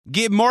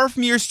Get more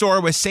from your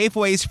store with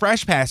Safeway's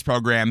Fresh Pass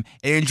program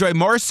and enjoy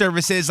more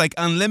services like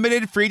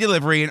unlimited free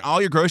delivery and all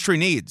your grocery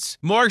needs.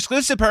 More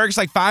exclusive perks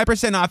like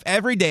 5% off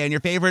every day on your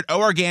favorite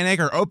O Organic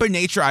or Open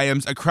Nature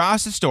items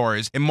across the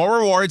stores and more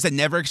rewards that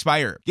never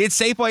expire. Get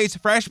Safeway's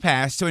Fresh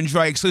Pass to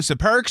enjoy exclusive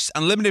perks,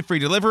 unlimited free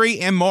delivery,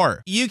 and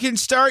more. You can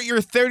start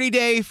your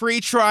 30-day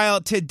free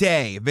trial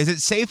today. Visit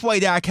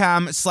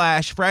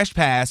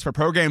Safeway.com/FreshPass for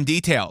program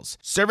details.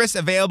 Service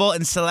available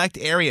in select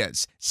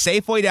areas.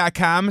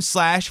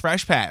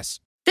 Safeway.com/FreshPass.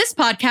 This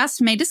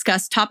podcast may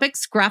discuss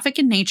topics graphic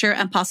in nature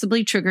and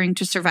possibly triggering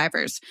to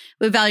survivors.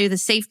 We value the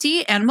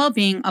safety and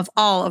well-being of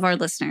all of our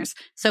listeners,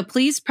 so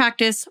please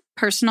practice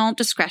personal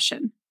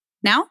discretion.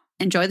 Now,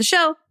 enjoy the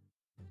show.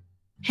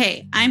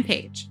 Hey, I'm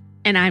Paige.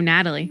 And I'm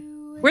Natalie.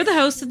 We're the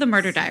hosts of the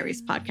Murder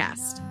Diaries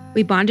podcast.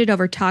 We bonded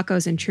over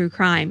tacos and true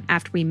crime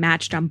after we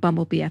matched on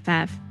Bumble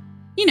BFF.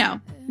 You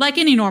know, like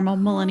any normal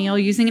millennial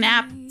using an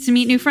app to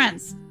meet new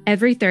friends.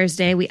 Every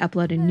Thursday, we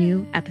upload a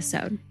new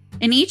episode.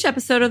 In each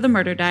episode of the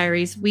Murder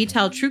Diaries, we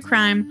tell true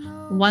crime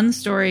one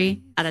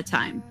story at a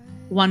time.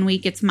 One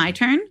week it's my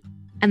turn,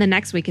 and the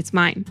next week it's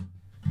mine.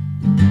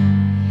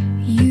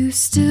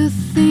 Used to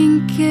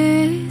think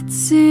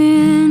it's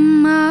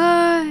in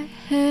my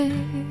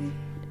head,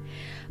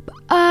 but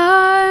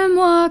I'm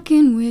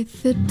walking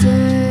with the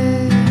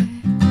dead.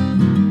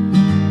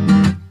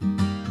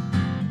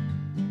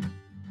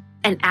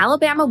 An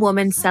Alabama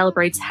woman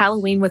celebrates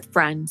Halloween with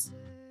friends,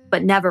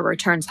 but never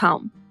returns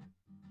home.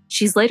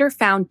 She's later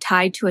found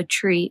tied to a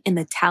tree in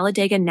the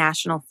Talladega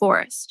National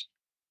Forest,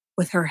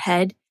 with her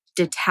head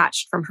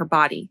detached from her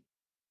body.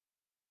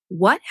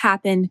 What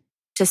happened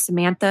to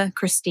Samantha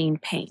Christine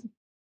Payne?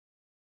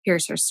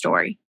 Here's her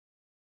story.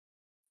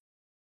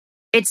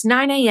 It's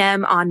 9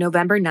 a.m. on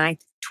November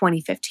 9th,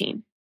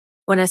 2015,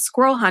 when a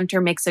squirrel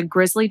hunter makes a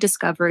grisly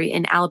discovery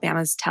in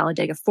Alabama's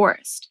Talladega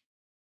Forest.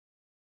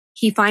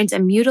 He finds a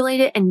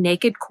mutilated and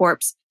naked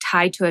corpse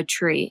tied to a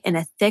tree in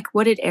a thick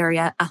wooded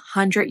area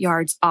 100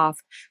 yards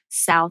off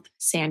South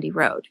Sandy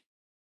Road.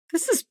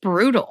 This is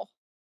brutal.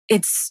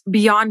 It's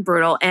beyond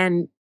brutal.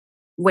 And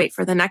wait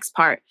for the next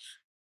part.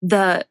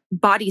 The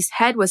body's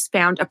head was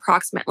found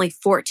approximately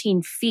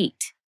 14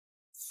 feet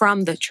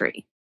from the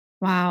tree.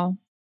 Wow.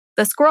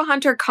 The squirrel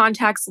hunter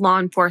contacts law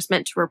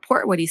enforcement to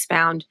report what he's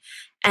found,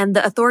 and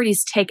the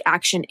authorities take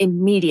action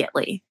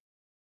immediately.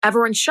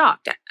 Everyone's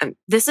shocked.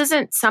 This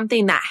isn't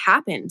something that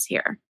happens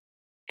here.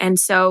 And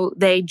so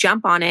they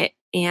jump on it,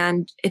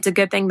 and it's a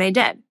good thing they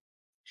did.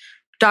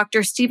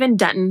 Dr. Stephen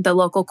Dutton, the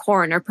local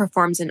coroner,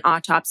 performs an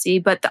autopsy,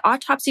 but the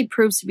autopsy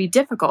proves to be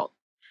difficult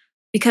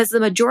because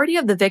the majority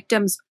of the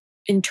victim's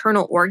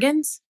internal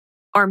organs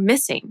are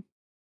missing.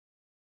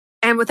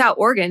 And without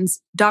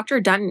organs, Dr.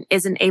 Dutton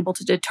isn't able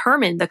to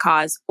determine the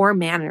cause or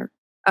manner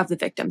of the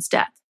victim's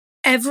death.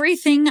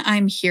 Everything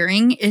I'm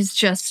hearing is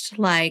just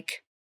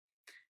like,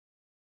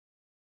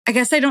 I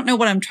guess I don't know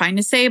what I'm trying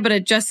to say, but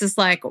it just is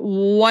like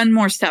one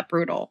more step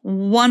brutal.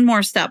 One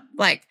more step.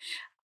 Like,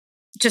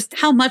 just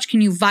how much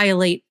can you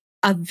violate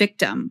a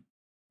victim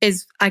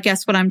is, I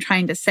guess, what I'm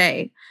trying to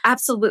say.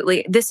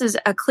 Absolutely. This is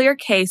a clear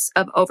case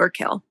of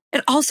overkill.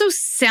 It also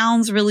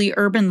sounds really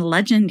urban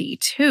legendy,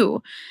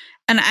 too.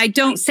 And I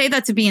don't say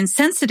that to be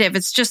insensitive.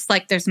 It's just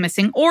like there's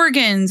missing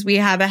organs. We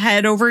have a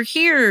head over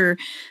here.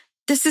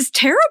 This is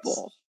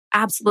terrible.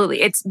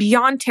 Absolutely. It's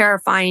beyond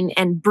terrifying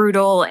and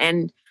brutal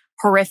and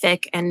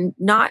horrific and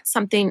not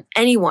something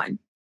anyone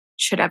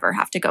should ever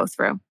have to go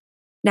through.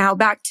 Now,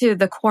 back to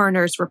the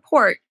coroner's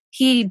report.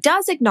 He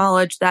does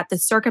acknowledge that the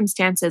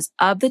circumstances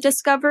of the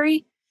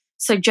discovery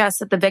suggest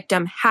that the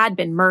victim had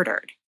been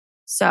murdered.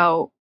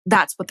 So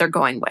that's what they're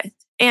going with.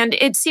 And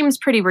it seems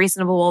pretty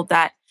reasonable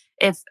that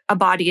if a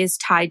body is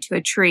tied to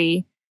a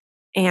tree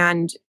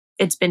and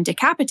it's been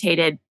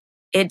decapitated,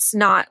 it's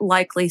not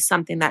likely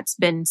something that's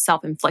been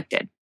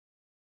self-inflicted.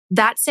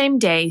 That same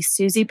day,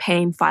 Susie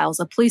Payne files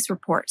a police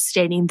report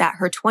stating that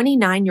her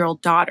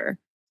 29-year-old daughter,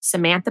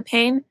 Samantha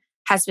Payne,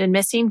 has been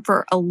missing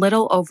for a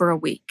little over a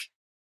week.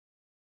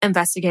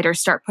 Investigators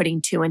start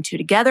putting two and two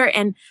together,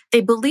 and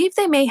they believe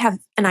they may have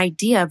an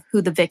idea of who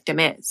the victim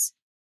is.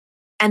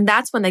 And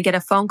that's when they get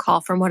a phone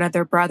call from one of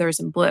their brothers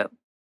in blue.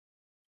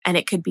 And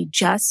it could be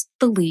just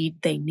the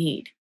lead they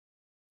need.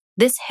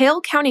 This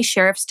Hale County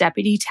Sheriff's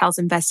deputy tells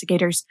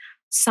investigators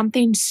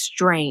something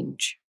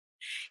strange.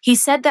 He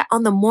said that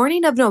on the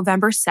morning of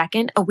November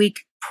 2nd, a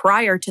week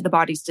prior to the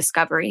body's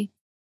discovery,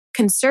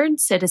 concerned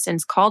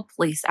citizens called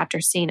police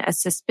after seeing a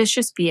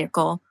suspicious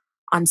vehicle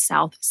on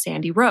South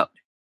Sandy Road,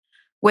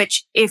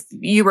 which, if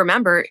you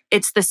remember,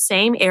 it's the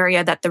same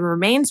area that the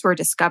remains were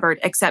discovered,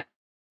 except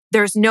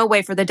there's no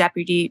way for the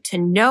deputy to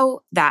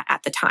know that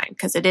at the time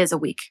because it is a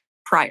week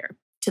prior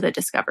to the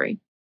discovery.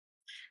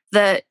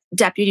 The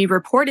deputy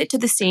reported to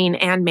the scene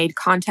and made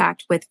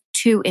contact with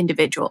two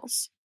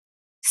individuals,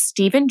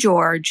 Stephen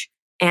George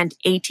and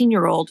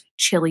 18-year-old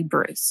Chili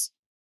Bruce.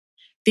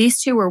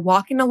 These two were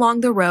walking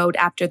along the road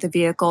after the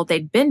vehicle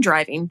they'd been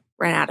driving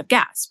ran out of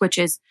gas, which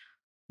is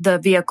the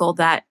vehicle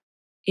that,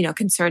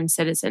 concerned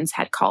citizens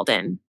had called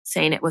in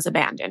saying it was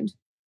abandoned.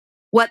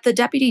 What the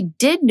deputy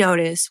did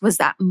notice was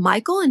that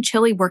Michael and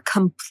Chili were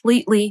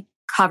completely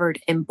covered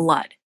in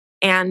blood.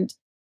 And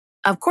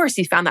of course,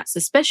 he found that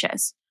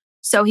suspicious.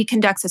 So he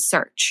conducts a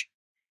search.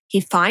 He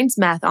finds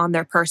meth on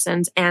their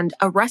persons and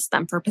arrests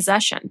them for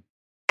possession.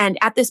 And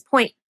at this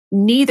point,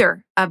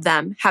 neither of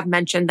them have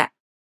mentioned that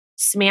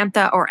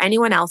Samantha or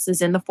anyone else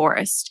is in the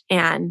forest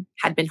and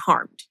had been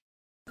harmed.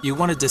 You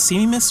wanted to see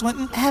me, Miss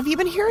Swinton? Have you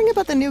been hearing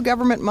about the new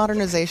government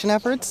modernization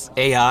efforts?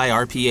 AI,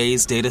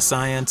 RPAs, data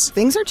science.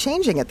 Things are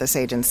changing at this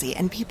agency,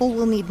 and people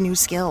will need new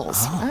skills.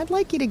 Oh. I'd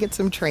like you to get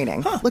some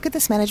training. Look at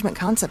this management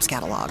concepts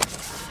catalog.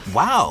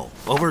 Wow,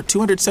 over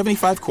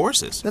 275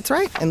 courses. That's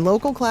right, in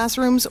local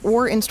classrooms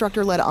or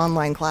instructor-led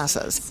online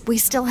classes. We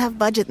still have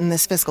budget in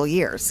this fiscal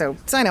year, so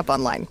sign up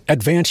online.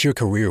 Advance your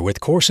career with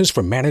courses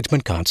from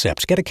Management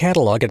Concepts. Get a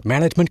catalog at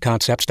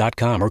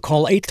managementconcepts.com or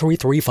call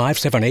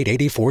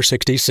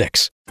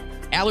 833-578-8466.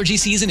 Allergy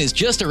season is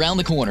just around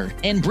the corner,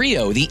 and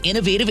Brio, the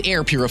innovative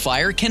air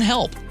purifier, can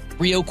help.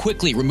 Brio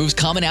quickly removes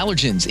common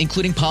allergens,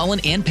 including pollen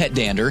and pet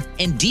dander,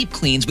 and deep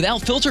cleans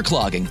without filter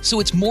clogging, so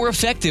it's more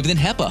effective than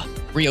HEPA.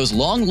 Brio's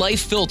long-life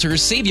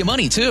filters save you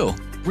money, too.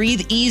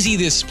 Breathe easy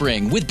this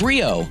spring with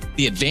Brio,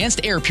 the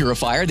advanced air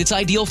purifier that's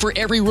ideal for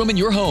every room in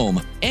your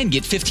home. And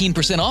get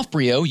 15% off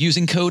Brio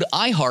using code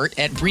IHEART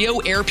at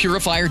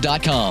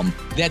BrioAirPurifier.com.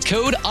 That's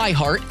code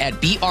IHEART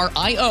at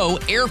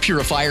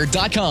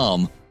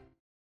BRIOAirPurifier.com.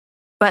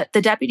 But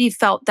the deputy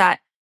felt that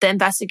the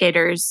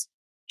investigators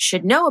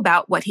should know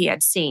about what he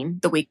had seen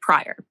the week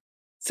prior.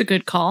 It's a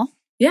good call.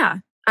 Yeah.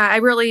 I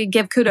really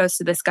give kudos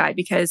to this guy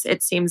because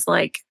it seems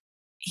like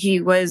he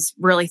was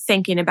really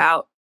thinking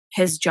about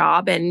his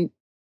job and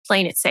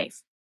playing it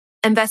safe.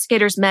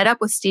 Investigators met up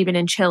with Stephen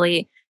and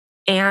Chili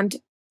and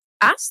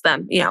asked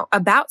them,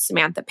 about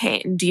Samantha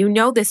Payne. Do you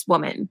know this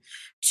woman?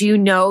 Do you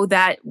know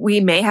that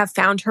we may have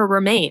found her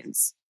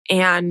remains?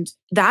 And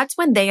that's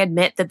when they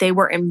admit that they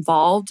were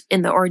involved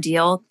in the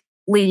ordeal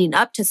leading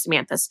up to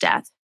Samantha's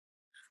death.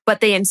 But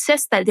they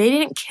insist that they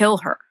didn't kill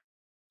her.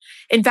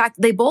 In fact,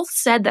 they both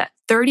said that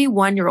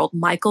 31-year-old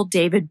Michael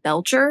David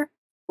Belcher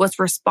was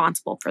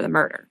responsible for the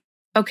murder.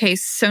 Okay,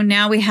 so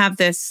now we have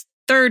this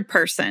third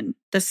person,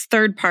 this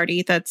third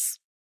party that's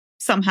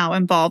somehow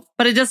involved.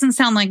 But it doesn't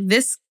sound like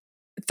this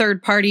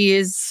third party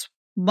is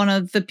one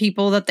of the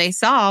people that they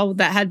saw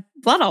that had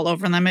blood all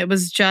over them. It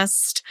was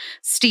just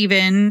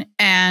Stephen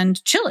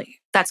and Chili.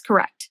 That's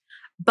correct.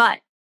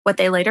 But what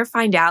they later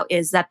find out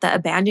is that the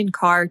abandoned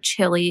car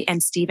Chili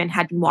and Stephen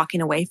had been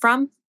walking away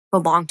from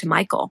belonged to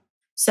Michael.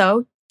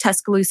 So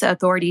Tuscaloosa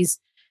authorities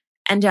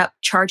end up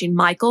charging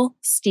Michael,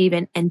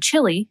 Stephen, and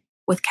Chili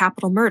with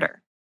capital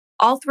murder.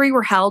 All three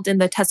were held in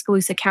the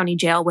Tuscaloosa County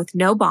Jail with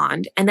no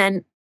bond. And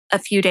then a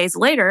few days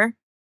later,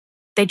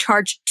 they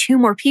charged two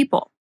more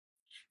people,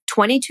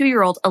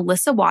 22-year-old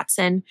Alyssa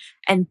Watson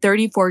and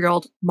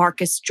 34-year-old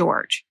Marcus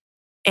George.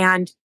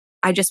 And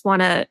I just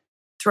want to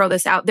throw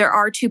this out. There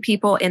are two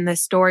people in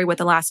this story with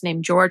the last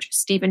name George,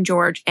 Stephen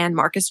George and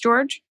Marcus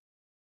George.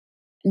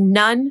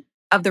 None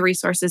of the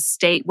resources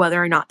state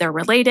whether or not they're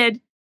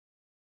related.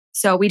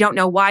 So we don't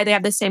know why they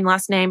have the same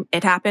last name.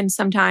 It happens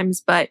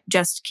sometimes, but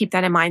just keep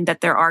that in mind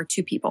that there are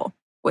two people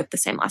with the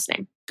same last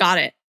name. Got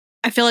it.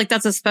 I feel like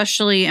that's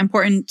especially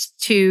important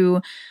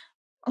to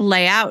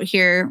lay out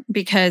here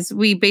because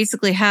we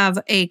basically have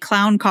a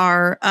clown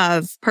car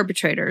of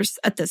perpetrators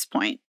at this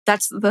point.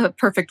 That's the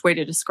perfect way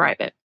to describe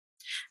it.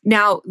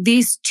 Now,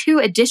 these two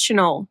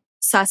additional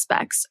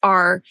suspects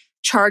are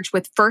charged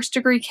with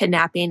first-degree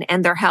kidnapping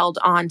and they're held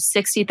on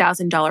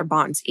 $60,000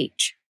 bonds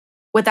each.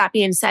 With that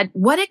being said,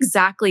 what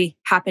exactly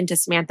happened to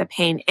Samantha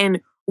Payne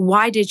and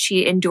why did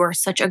she endure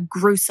such a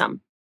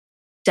gruesome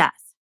death?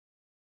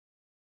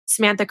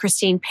 Samantha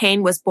Christine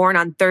Payne was born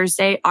on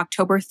Thursday,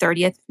 October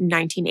 30th,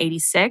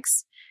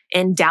 1986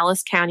 in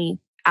Dallas County,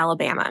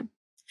 Alabama.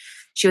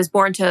 She was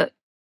born to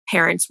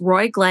parents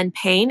Roy Glenn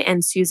Payne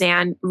and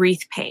Suzanne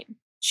Reith Payne.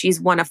 She's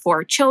one of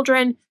four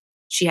children.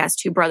 She has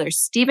two brothers,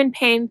 Stephen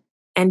Payne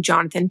and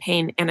Jonathan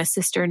Payne, and a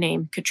sister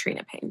named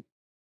Katrina Payne.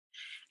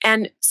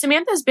 And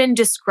Samantha's been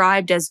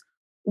described as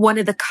one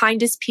of the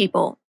kindest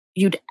people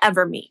you'd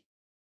ever meet.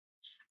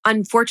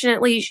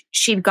 Unfortunately,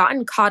 she'd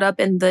gotten caught up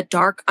in the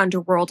dark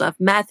underworld of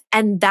meth,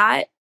 and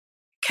that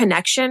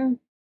connection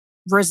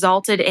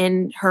resulted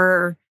in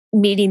her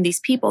meeting these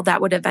people that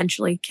would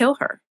eventually kill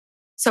her.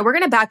 So we're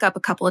going to back up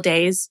a couple of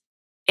days.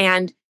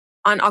 And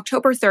on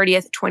October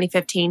 30th,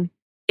 2015,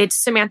 it's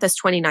Samantha's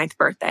 29th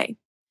birthday.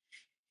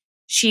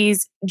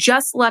 She's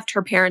just left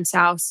her parents'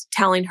 house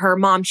telling her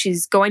mom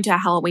she's going to a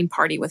Halloween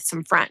party with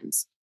some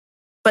friends.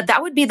 But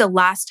that would be the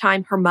last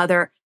time her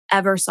mother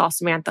ever saw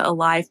Samantha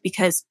alive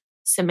because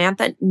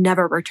Samantha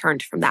never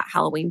returned from that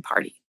Halloween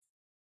party.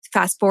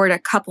 Fast forward a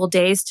couple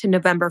days to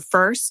November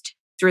 1st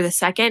through the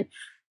 2nd.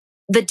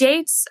 The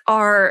dates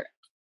are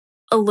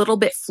a little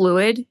bit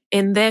fluid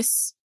in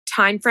this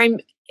time frame.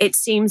 It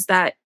seems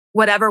that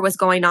whatever was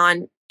going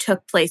on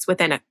took place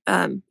within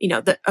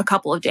a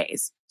couple of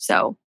days.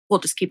 So we'll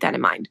just keep that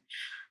in mind.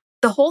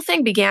 The whole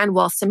thing began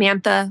while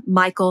Samantha,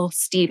 Michael,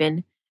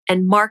 Stephen,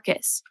 and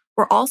Marcus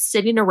were all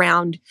sitting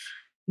around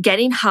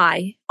getting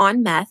high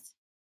on meth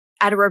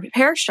at a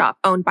repair shop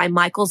owned by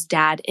Michael's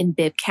dad in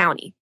Bibb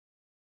County.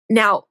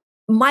 Now,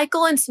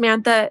 Michael and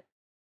Samantha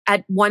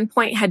at one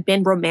point had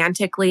been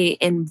romantically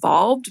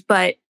involved,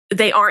 but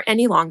they aren't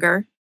any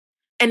longer.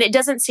 And it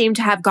doesn't seem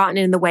to have gotten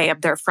in the way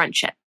of their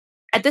friendship.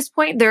 At this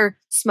point, they're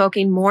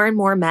smoking more and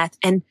more meth,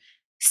 and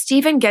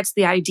Stephen gets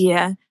the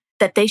idea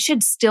that they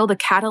should steal the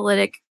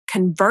catalytic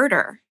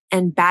converter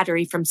and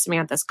battery from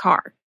Samantha's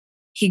car.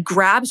 He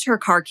grabs her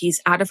car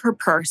keys out of her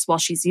purse while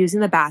she's using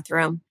the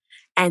bathroom,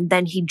 and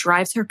then he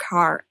drives her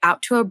car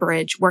out to a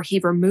bridge where he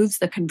removes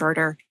the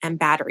converter and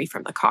battery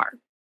from the car.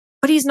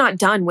 But he's not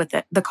done with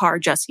the car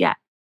just yet.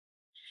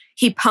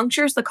 He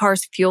punctures the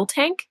car's fuel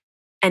tank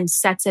and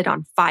sets it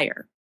on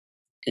fire.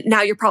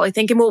 Now you're probably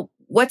thinking, well,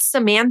 what's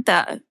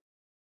Samantha?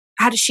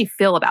 How does she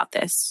feel about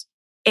this?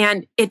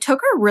 And it took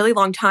her a really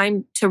long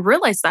time to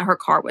realize that her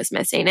car was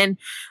missing. And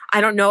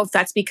I don't know if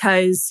that's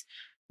because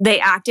they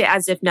acted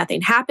as if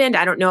nothing happened.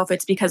 I don't know if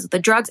it's because of the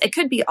drugs. It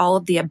could be all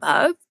of the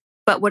above.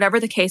 But whatever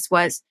the case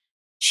was,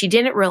 she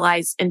didn't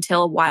realize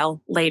until a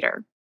while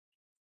later.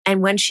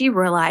 And when she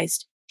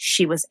realized,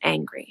 she was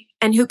angry.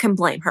 And who can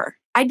blame her?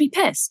 I'd be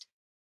pissed.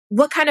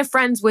 What kind of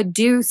friends would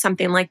do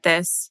something like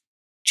this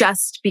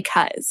just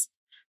because?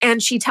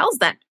 And she tells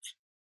them,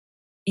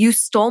 you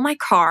stole my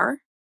car,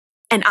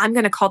 and I'm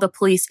going to call the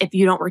police if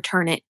you don't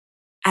return it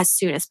as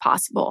soon as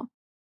possible.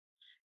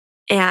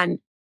 And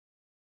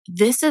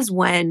this is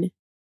when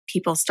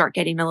people start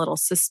getting a little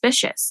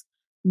suspicious.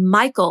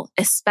 Michael,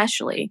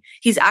 especially,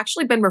 he's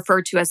actually been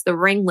referred to as the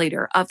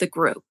ringleader of the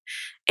group.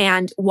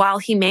 And while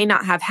he may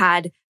not have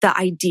had the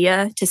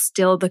idea to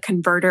steal the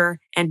converter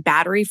and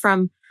battery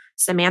from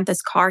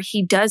Samantha's car,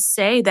 he does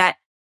say that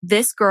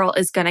this girl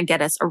is going to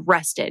get us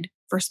arrested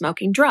for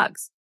smoking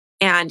drugs.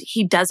 And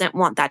he doesn't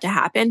want that to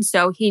happen.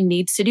 So he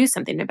needs to do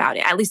something about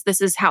it. At least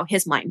this is how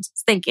his mind's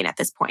thinking at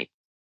this point.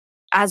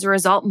 As a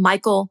result,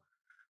 Michael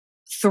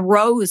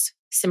throws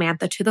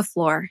Samantha to the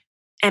floor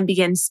and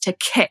begins to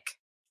kick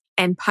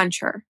and punch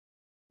her.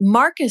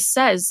 Marcus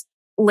says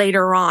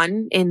later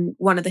on in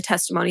one of the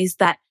testimonies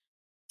that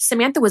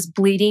Samantha was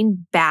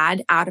bleeding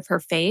bad out of her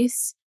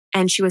face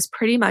and she was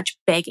pretty much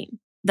begging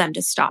them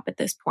to stop at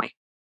this point.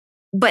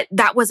 But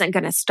that wasn't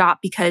going to stop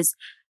because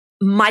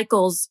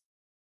Michael's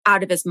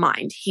out of his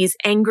mind. He's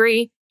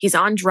angry, he's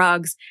on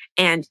drugs,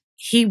 and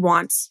he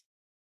wants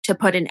to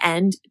put an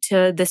end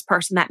to this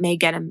person that may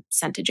get him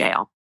sent to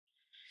jail.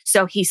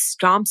 So he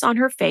stomps on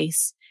her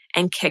face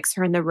and kicks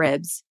her in the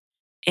ribs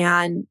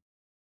and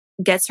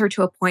gets her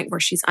to a point where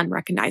she's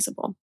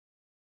unrecognizable.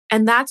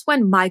 And that's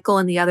when Michael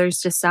and the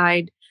others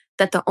decide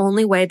that the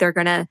only way they're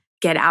going to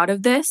get out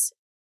of this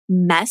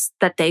mess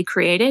that they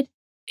created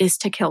is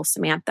to kill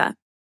Samantha.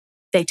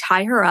 They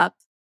tie her up,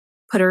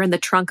 put her in the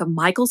trunk of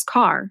Michael's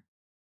car,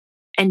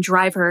 and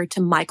drive her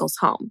to Michael's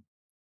home.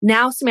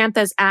 Now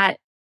Samantha's at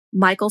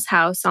Michael's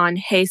house on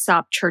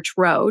Haysop Church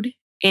Road,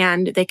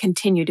 and they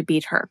continue to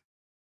beat her.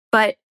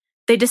 But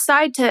they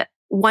decide to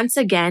once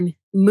again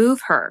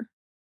move her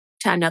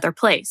to another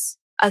place,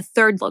 a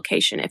third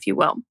location, if you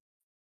will.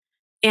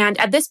 And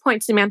at this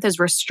point, Samantha's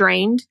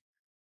restrained,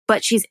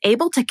 but she's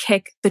able to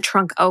kick the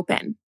trunk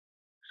open.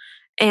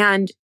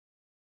 And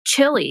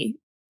Chili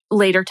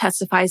later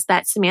testifies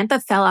that Samantha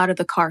fell out of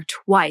the car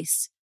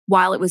twice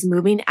while it was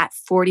moving at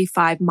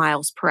 45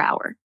 miles per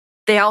hour.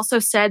 They also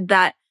said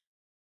that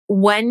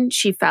when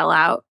she fell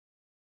out,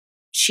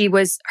 she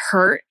was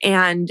hurt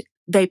and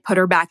they put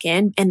her back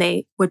in and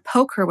they would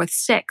poke her with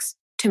sticks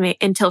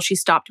until she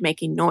stopped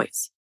making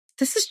noise.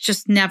 This is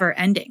just never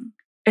ending.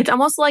 It's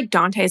almost like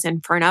Dante's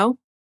Inferno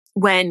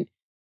when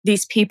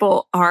these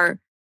people are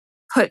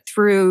put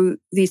through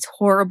these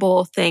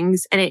horrible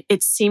things and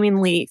it's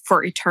seemingly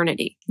for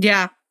eternity.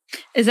 Yeah.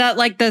 Is that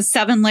like the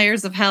 7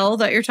 layers of hell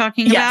that you're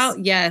talking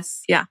about?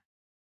 Yes. Yeah.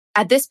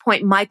 At this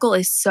point, Michael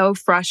is so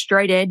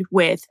frustrated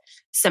with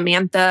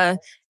Samantha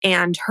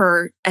and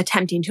her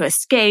attempting to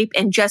escape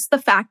and just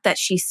the fact that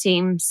she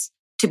seems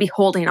to be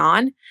holding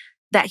on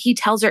that he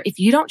tells her, if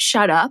you don't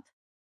shut up,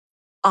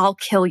 I'll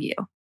kill you.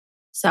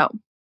 So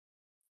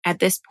at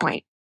this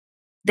point,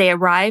 they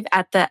arrive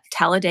at the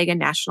Talladega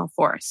National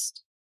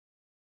Forest.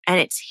 And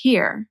it's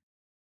here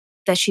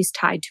that she's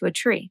tied to a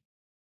tree.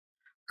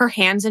 Her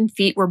hands and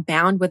feet were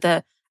bound with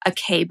a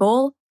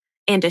cable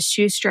and a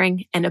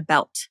shoestring and a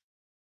belt.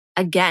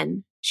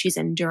 Again, she's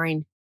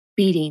enduring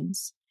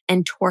beatings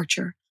and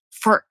torture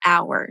for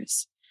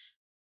hours.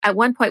 At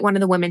one point, one of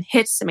the women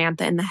hits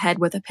Samantha in the head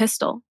with a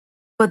pistol,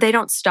 but they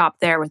don't stop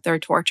there with their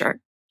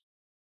torture.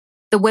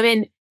 The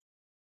women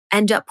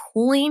end up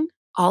pulling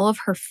all of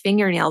her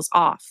fingernails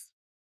off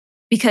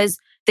because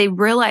they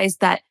realized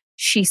that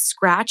she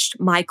scratched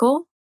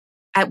Michael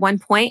at one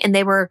point and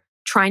they were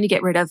trying to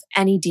get rid of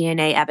any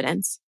DNA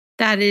evidence.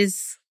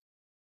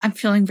 I'm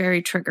feeling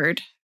very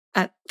triggered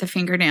at the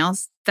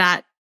fingernails.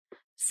 That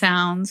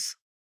sounds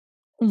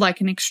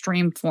like an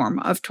extreme form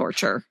of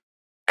torture.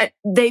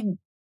 They've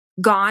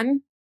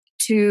gone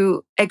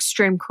to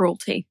extreme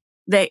cruelty.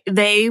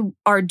 They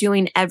are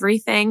doing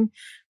everything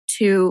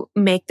to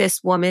make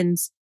this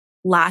woman's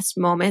last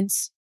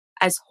moments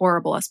as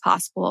horrible as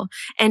possible.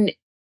 And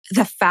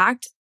the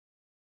fact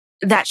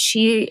that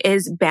she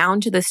is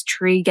bound to this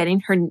tree,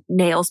 getting her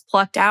nails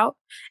plucked out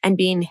and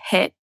being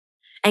hit,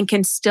 and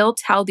can still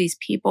tell these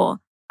people,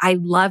 I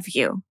love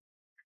you.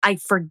 I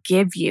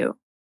forgive you.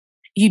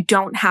 You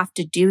don't have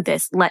to do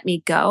this. Let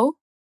me go.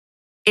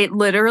 It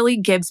literally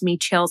gives me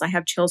chills. I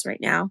have chills right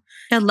now.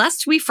 And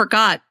lest we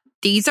forgot,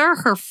 these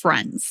are her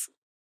friends.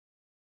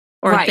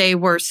 Or Right. they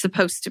were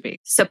supposed to be.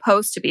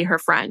 Supposed to be her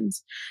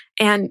friends.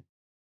 And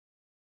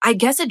I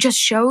guess it just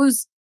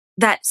shows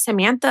that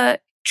Samantha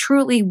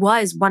truly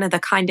was one of the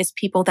kindest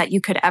people that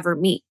you could ever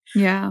meet.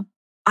 Yeah.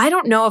 I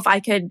don't know if I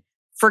could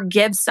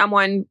forgive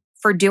someone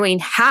for doing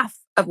half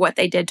of what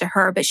they did to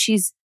her, but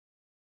she's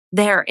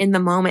there in the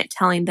moment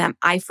telling them,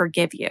 I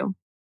forgive you.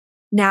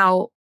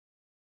 Now,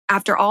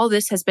 after all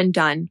this has been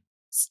done,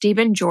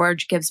 Stephen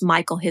George gives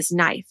Michael his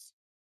knife.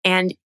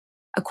 And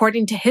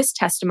according to his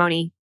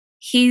testimony,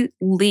 he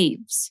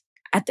leaves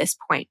at this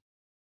point.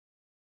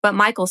 But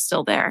Michael's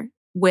still there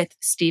with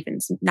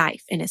Stephen's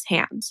knife in his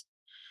hands.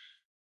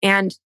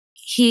 And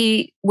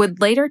he would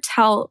later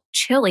tell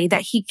Chili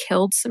that he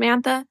killed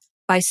Samantha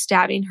by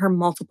stabbing her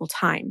multiple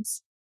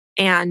times.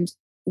 And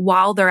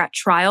while they're at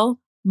trial,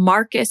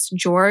 Marcus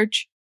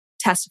George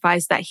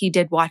testifies that he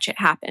did watch it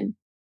happen.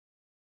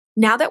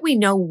 Now that we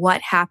know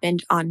what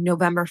happened on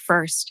November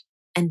 1st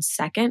and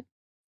 2nd,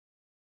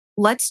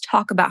 let's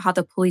talk about how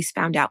the police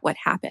found out what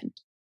happened.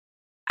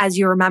 As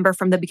you remember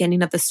from the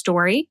beginning of the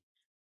story,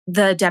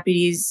 the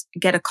deputies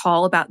get a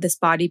call about this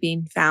body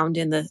being found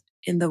in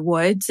the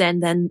woods,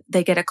 and then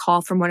they get a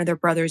call from one of their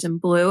brothers in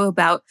blue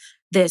about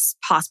this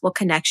possible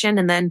connection,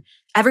 and then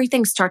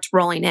everything starts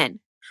rolling in.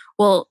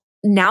 Well,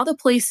 now the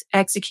police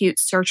execute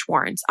search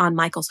warrants on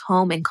Michael's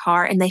home and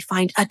car, and they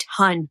find a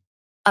ton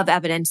of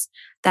evidence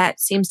that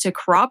seems to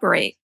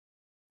corroborate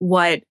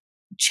what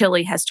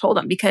Chili has told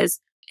them, because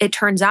it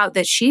turns out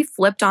that she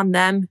flipped on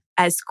them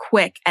as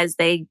quick as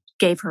they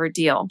gave her a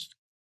deal.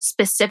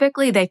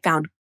 Specifically, they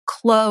found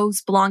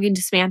clothes belonging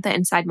to Samantha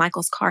inside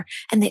Michael's car,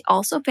 and they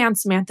also found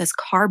Samantha's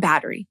car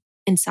battery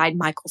inside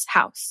Michael's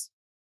house.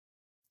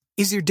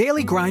 Is your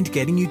daily grind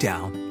getting you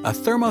down? A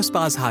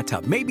ThermoSpa's hot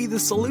tub may be the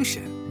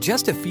solution.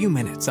 Just a few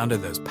minutes under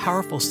those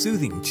powerful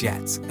soothing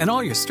jets, and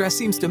all your stress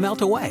seems to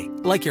melt away,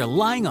 like you're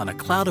lying on a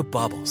cloud of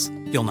bubbles.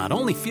 You'll not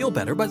only feel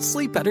better, but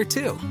sleep better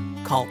too.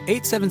 Call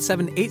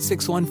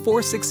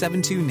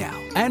 877-861-4672 now,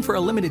 and for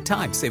a limited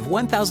time, save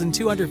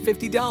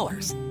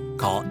 $1,250.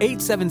 Call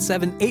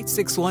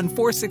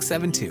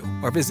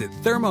 877-861-4672 or visit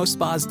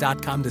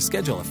thermospas.com to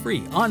schedule a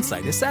free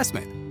on-site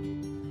assessment.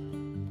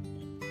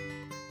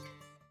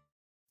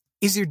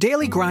 Is your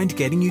daily grind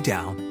getting you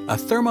down? A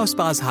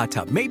ThermoSpa's hot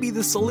tub may be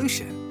the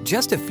solution.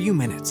 Just a few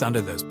minutes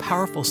under those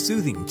powerful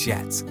soothing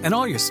jets, and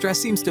all your stress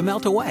seems to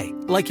melt away,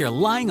 like you're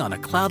lying on a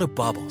cloud of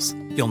bubbles.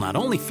 You'll not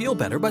only feel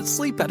better, but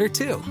sleep better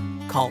too.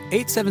 Call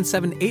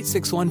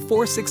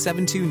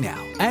 877-861-4672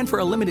 now, and for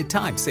a limited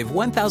time, save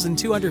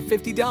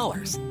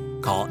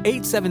 $1,250. Call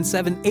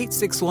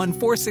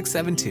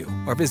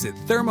 877-861-4672 or visit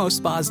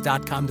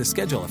thermospas.com to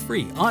schedule a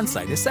free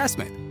on-site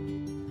assessment.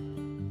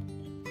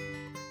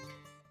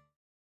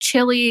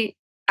 Chili,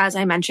 as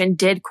I mentioned,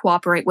 did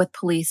cooperate with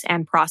police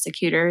and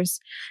prosecutors.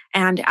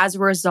 And as a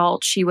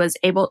result, she's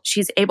able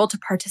to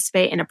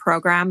participate in a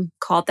program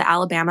called the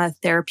Alabama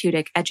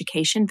Therapeutic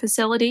Education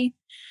Facility.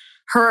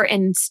 Her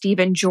and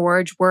Stephen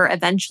George were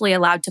eventually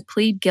allowed to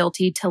plead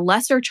guilty to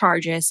lesser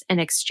charges in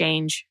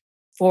exchange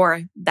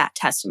for that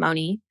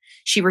testimony.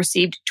 She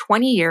received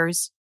 20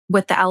 years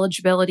with the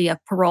eligibility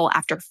of parole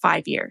after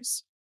 5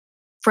 years.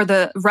 For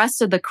the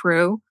rest of the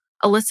crew,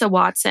 Alyssa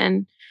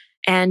Watson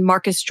and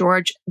Marcus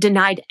George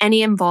denied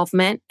any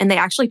involvement, and they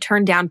actually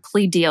turned down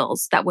plea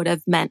deals that would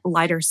have meant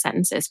lighter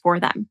sentences for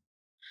them.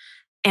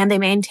 And they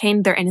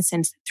maintained their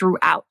innocence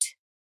throughout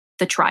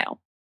the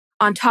trial.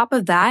 On top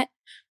of that,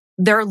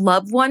 their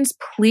loved ones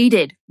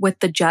pleaded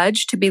with the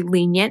judge to be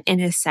lenient in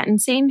his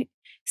sentencing,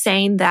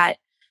 saying that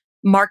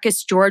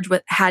Marcus George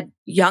had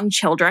young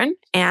children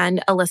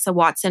and Alyssa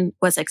Watson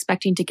was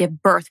expecting to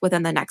give birth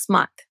within the next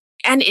month.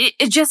 And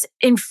it just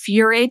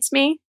infuriates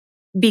me,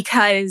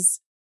 because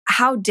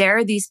how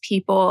dare these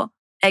people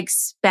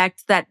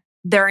expect that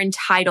they're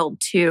entitled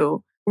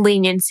to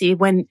leniency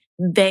when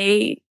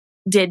they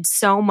did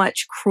so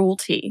much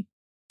cruelty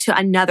to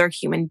another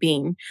human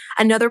being,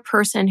 another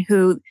person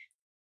who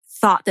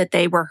thought that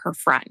they were her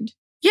friend.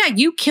 Yeah,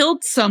 you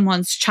killed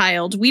someone's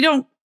child. We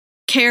don't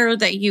care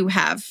that you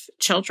have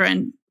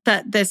children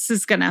that this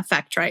is going to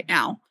affect right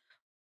now.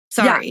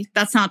 Sorry,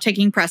 That's not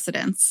taking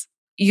precedence.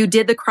 You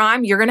did the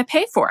crime, you're going to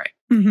pay for it.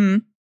 Mm-hmm.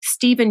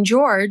 Stephen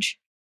George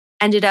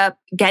ended up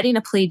getting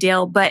a plea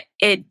deal, but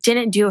it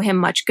didn't do him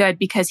much good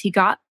because he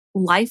got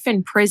life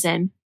in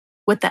prison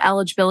with the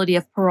eligibility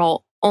of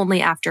parole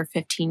only after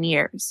 15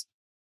 years.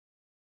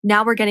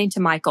 Now we're getting to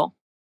Michael.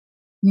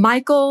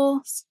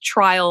 Michael's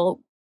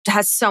trial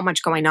has so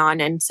much going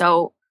on, and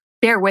so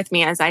bear with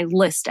me as I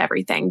list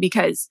everything,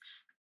 because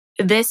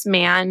this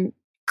man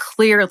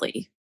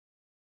clearly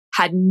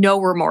had no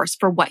remorse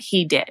for what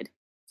he did.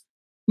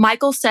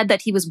 Michael said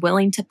that he was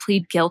willing to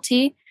plead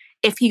guilty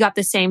if he got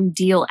the same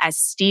deal as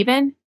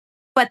Stephen,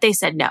 but they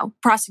said no.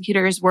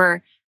 Prosecutors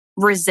were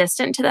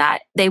resistant to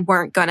that. They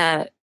weren't going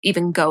to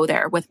even go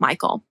there with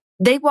Michael.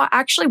 They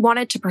actually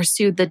wanted to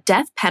pursue the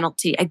death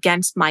penalty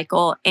against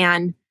Michael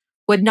and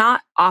would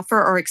not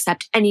offer or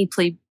accept any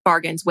plea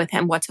bargains with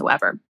him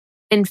whatsoever.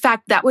 In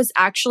fact, that was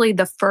actually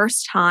the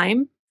first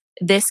time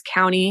this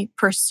county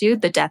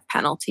pursued the death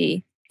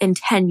penalty in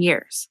 10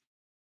 years,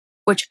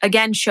 which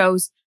again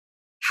shows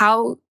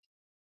how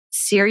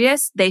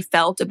serious they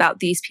felt about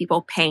these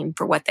people paying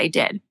for what they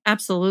did.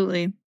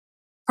 Absolutely.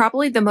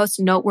 Probably the most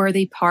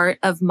noteworthy part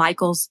of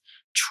Michael's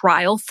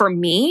trial for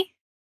me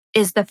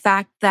is the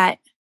fact that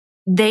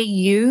they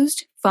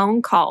used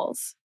phone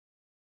calls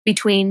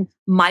between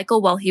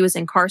Michael while he was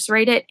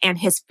incarcerated and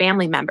his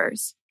family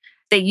members.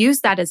 They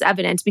used that as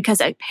evidence because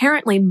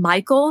apparently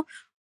Michael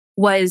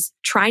was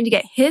trying to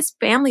get his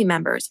family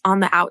members on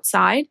the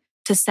outside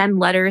to send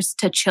letters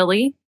to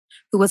Chili,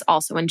 who was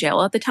also in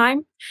jail at the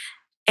time.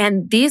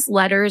 And these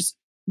letters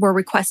were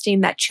requesting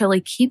that Chili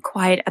keep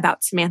quiet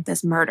about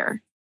Samantha's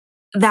murder.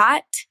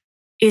 That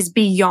is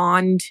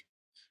beyond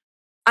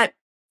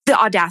the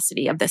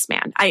audacity of this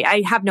man.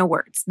 I have no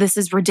words. This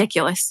is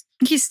ridiculous.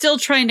 He's still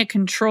trying to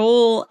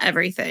control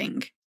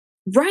everything.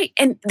 Right.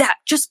 And that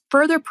just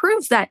further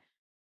proves that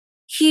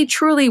he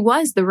truly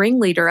was the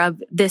ringleader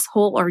of this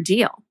whole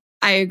ordeal.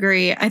 I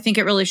agree. I think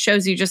it really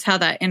shows you just how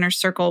that inner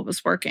circle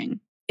was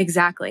working.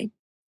 Exactly.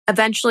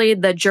 Eventually,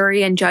 the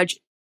jury and judge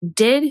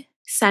did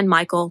send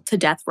Michael to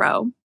death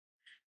row.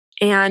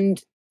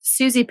 And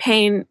Susie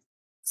Payne,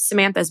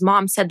 Samantha's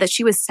mom, said that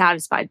she was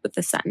satisfied with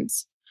the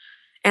sentence.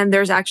 And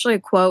there's actually a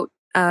quote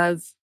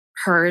of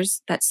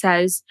hers that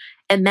says,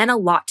 "It meant a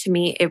lot to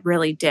me. It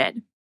really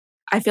did.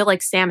 I feel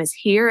like Sam is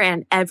here,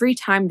 and every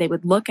time they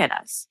would look at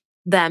us,"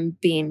 them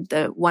being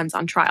the ones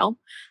on trial,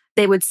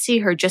 "they would see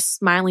her just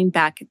smiling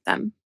back at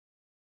them.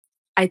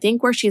 I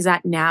think where she's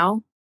at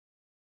now,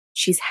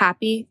 she's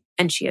happy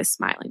and she is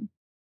smiling."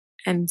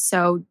 And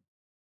so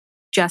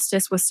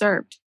justice was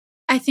served.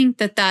 I think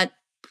that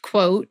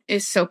quote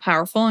is so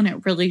powerful, and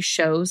it really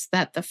shows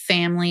that the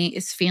family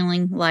is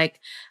feeling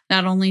like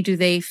not only do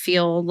they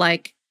feel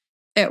like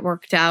it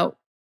worked out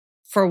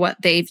for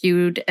what they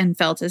viewed and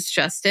felt as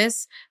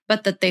justice,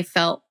 but that they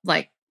felt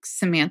like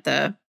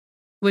Samantha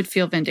would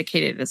feel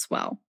vindicated as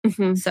well.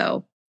 Mm-hmm.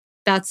 So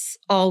that's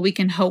all we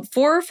can hope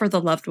for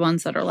the loved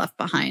ones that are left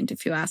behind,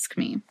 if you ask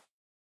me.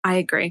 I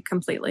agree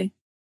completely.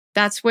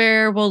 That's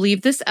where we'll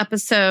leave this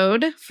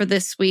episode for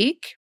this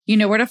week. You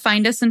know where to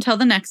find us until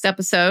the next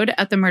episode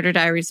at the Murder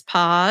Diaries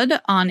Pod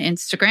on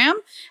Instagram,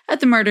 at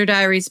the Murder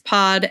Diaries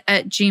Pod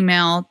at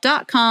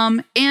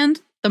gmail.com,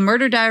 and the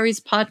Murder Diaries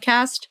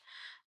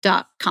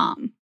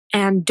Podcast.com.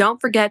 And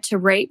don't forget to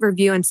rate,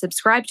 review, and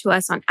subscribe to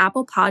us on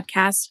Apple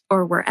Podcasts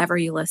or wherever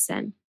you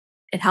listen.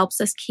 It helps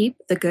us keep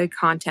the good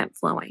content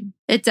flowing.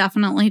 It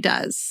definitely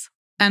does.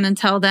 And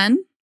until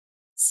then,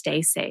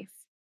 stay safe.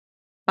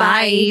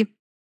 Bye.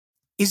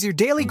 Is your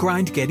daily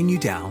grind getting you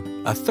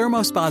down? A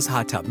ThermoSpa's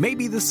hot tub may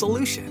be the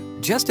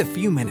solution. Just a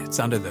few minutes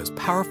under those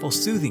powerful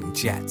soothing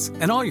jets,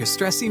 and all your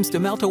stress seems to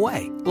melt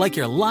away, like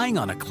you're lying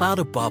on a cloud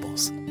of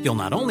bubbles. You'll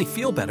not only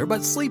feel better,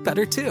 but sleep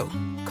better too.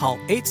 Call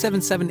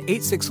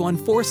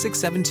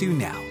 877-861-4672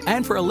 now.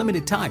 And for a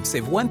limited time,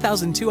 save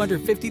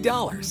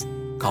 $1,250.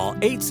 Call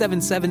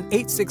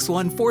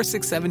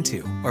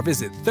 877-861-4672 or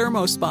visit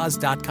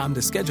thermospas.com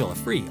to schedule a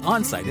free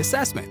on-site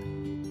assessment.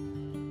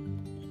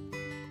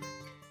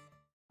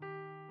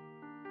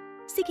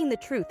 Seeking the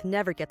truth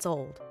never gets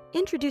old.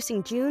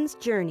 Introducing June's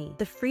Journey,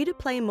 the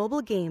free-to-play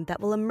mobile game that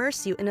will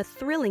immerse you in a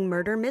thrilling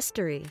murder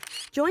mystery.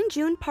 Join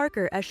June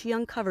Parker as she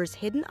uncovers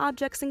hidden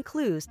objects and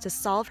clues to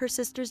solve her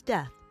sister's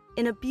death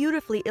in a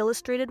beautifully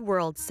illustrated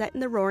world set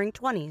in the Roaring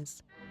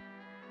 '20s.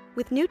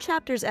 With new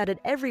chapters added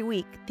every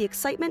week, the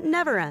excitement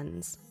never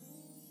ends.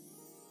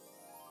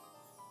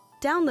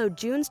 Download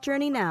June's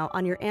Journey now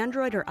on your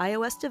Android or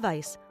iOS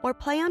device, or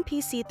play on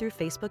PC through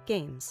Facebook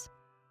Games.